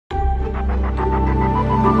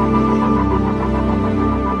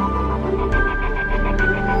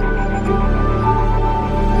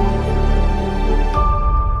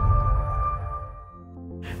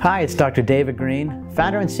Hi, it's Dr. David Greene,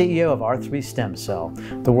 founder and CEO of R3 Stem Cell,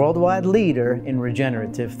 the worldwide leader in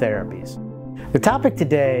regenerative therapies. The topic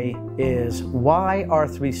today is why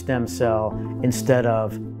R3 Stem Cell instead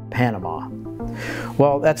of Panama?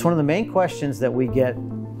 Well, that's one of the main questions that we get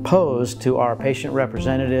posed to our patient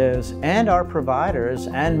representatives and our providers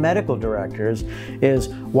and medical directors is,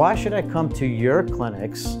 why should I come to your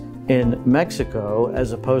clinics in Mexico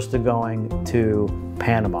as opposed to going to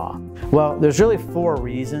Panama? Well, there's really four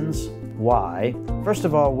reasons why. First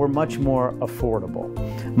of all, we're much more affordable.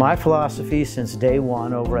 My philosophy since day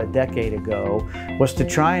one, over a decade ago, was to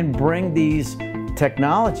try and bring these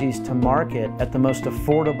technologies to market at the most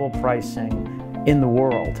affordable pricing in the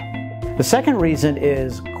world. The second reason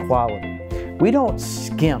is quality. We don't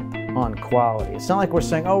skimp on quality. It's not like we're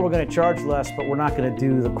saying, oh, we're going to charge less, but we're not going to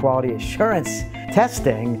do the quality assurance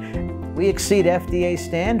testing. We exceed FDA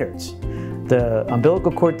standards. The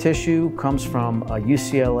umbilical cord tissue comes from a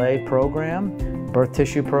UCLA program, birth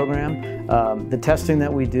tissue program. The testing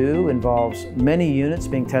that we do involves many units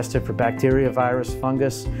being tested for bacteria, virus,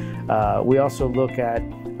 fungus. We also look at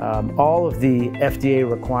all of the FDA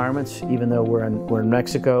requirements, even though we're in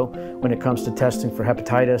Mexico, when it comes to testing for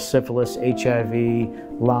hepatitis, syphilis, HIV,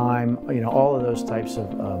 Lyme, all of those types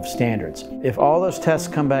of standards. If all those tests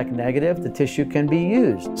come back negative, the tissue can be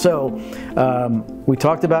used. So we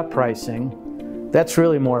talked about pricing. That's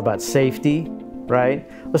really more about safety, right?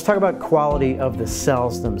 Let's talk about quality of the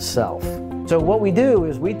cells themselves. So what we do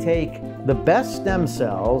is we take the best stem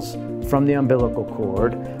cells from the umbilical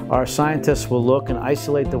cord. Our scientists will look and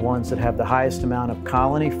isolate the ones that have the highest amount of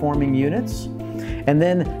colony-forming units, and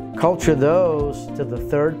then culture those to the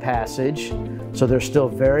third passage, so they're still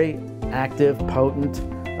very active, potent,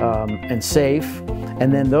 and safe.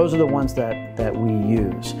 And then those are the ones that we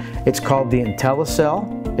use. It's called the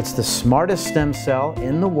IntelliCell. It's the smartest stem cell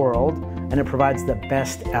in the world, and it provides the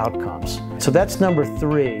best outcomes. So that's number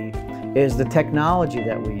three, is the technology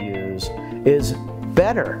that we use is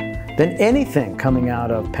better than anything coming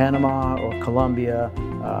out of Panama or Colombia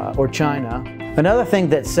or China. Another thing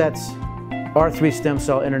that sets R3 Stem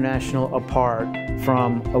Cell International apart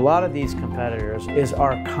from a lot of these competitors is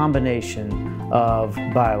our combination of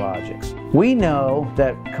biologics. We know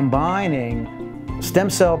that combining stem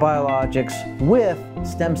cell biologics with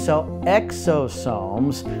stem cell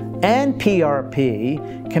exosomes and PRP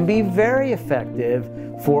can be very effective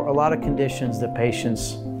for a lot of conditions that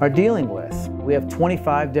patients are dealing with. We have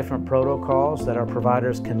 25 different protocols that our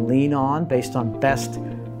providers can lean on based on best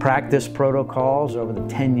practice protocols over the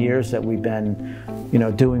 10 years that we've been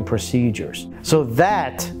doing procedures. So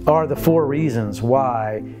that are the four reasons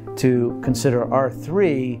why to consider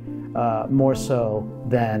R3 more so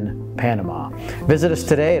than Panama. Visit us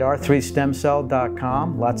today at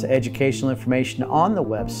r3stemcell.com. Lots of educational information on the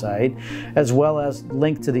website, as well as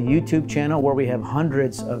link to the YouTube channel where we have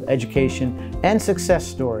hundreds of education and success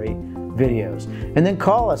story videos. And then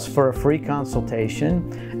call us for a free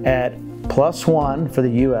consultation at +1 for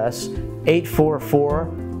the US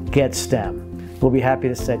 844-GET-STEM. We'll be happy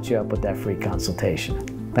to set you up with that free consultation.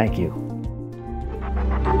 Thank you.